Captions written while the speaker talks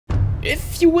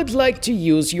If you would like to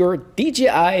use your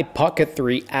DJI Pocket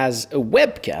 3 as a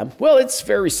webcam, well, it's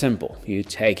very simple. You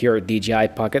take your DJI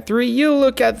Pocket 3, you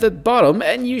look at the bottom,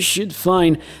 and you should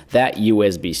find that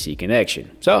USB-C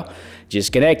connection. So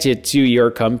just connect it to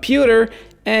your computer,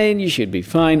 and you should be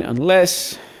fine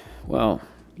unless, well,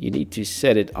 you need to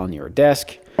set it on your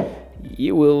desk.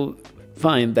 You will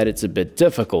find that it's a bit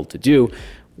difficult to do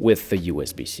with the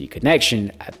USB-C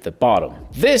connection at the bottom.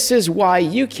 This is why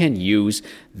you can use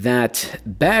that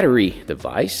battery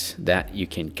device that you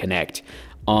can connect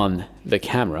on the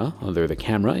camera, under the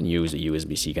camera, and use a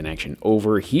USB-C connection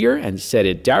over here and set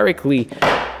it directly,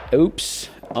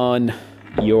 on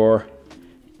your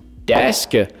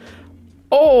desk,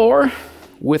 or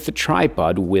with a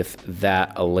tripod with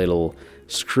that little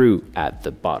screw at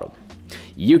the bottom.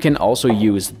 You can also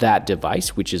use that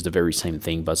device, which is the very same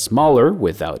thing but smaller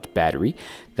without battery,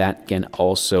 that can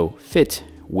also fit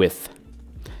with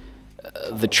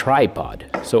the tripod.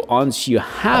 So once you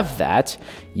have that,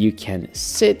 you can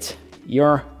sit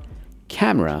your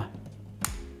camera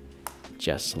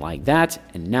just like that,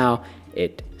 and now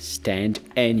it stands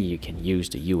and you can use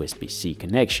the USB-C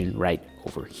connection right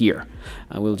over here.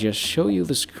 I will just show you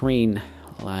the screen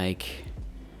like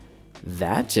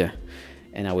that.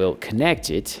 And I will connect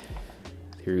it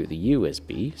through the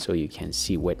USB so you can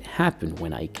see what happened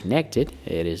when I connect it.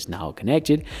 It is now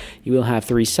connected. You will have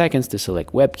 3 seconds to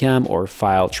select webcam or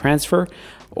file transfer,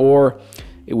 or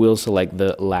it will select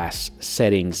the last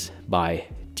settings by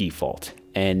default.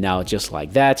 And now just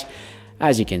like that,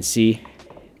 as you can see,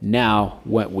 now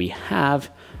what we have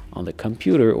on the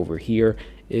computer over here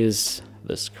is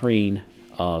the screen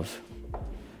of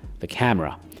the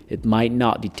camera. It might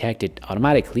not detect it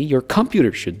automatically. Your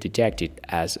computer should detect it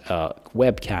as a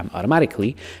webcam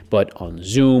automatically, but on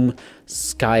Zoom,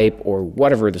 Skype, or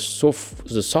whatever the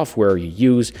software you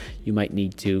use, you might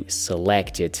need to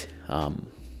select it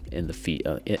in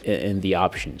the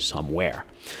options somewhere.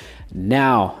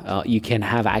 Now you can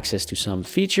have access to some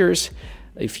features.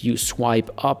 If you swipe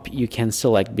up, you can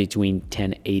select between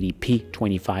 1080p,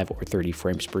 25 or 30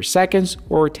 frames per second,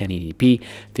 or 1080p,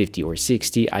 50 or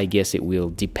 60. I guess it will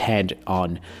depend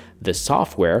on the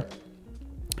software,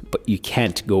 but you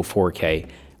can't go 4K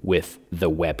with the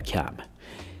webcam.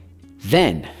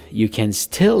 Then you can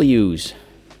still use,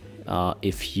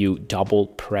 if you double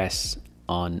press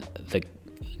on the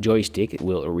joystick, it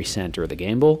will recenter the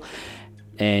gimbal.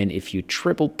 And if you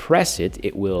triple press it,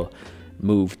 it will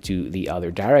move to the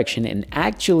other direction. And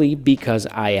actually, because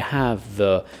I have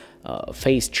the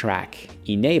face track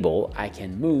enabled, I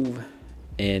can move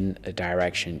in a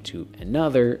direction to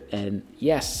another, and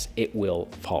yes, it will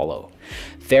follow.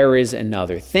 There is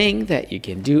another thing that you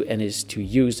can do, and is to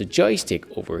use the joystick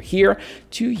over here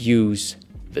to use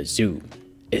the zoom.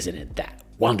 Isn't it that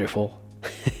wonderful?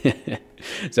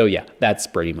 So yeah, that's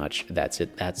pretty much, that's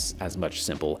it. That's as much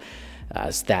simple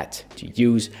as that to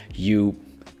use. You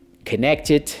connect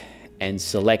it and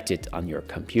select it on your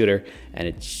computer, and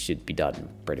it should be done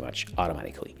pretty much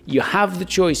automatically. You have the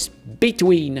choice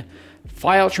between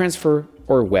file transfer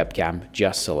or webcam.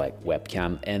 Just select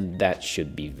webcam, and that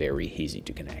should be very easy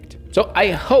to connect. So I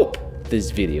hope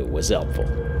this video was helpful.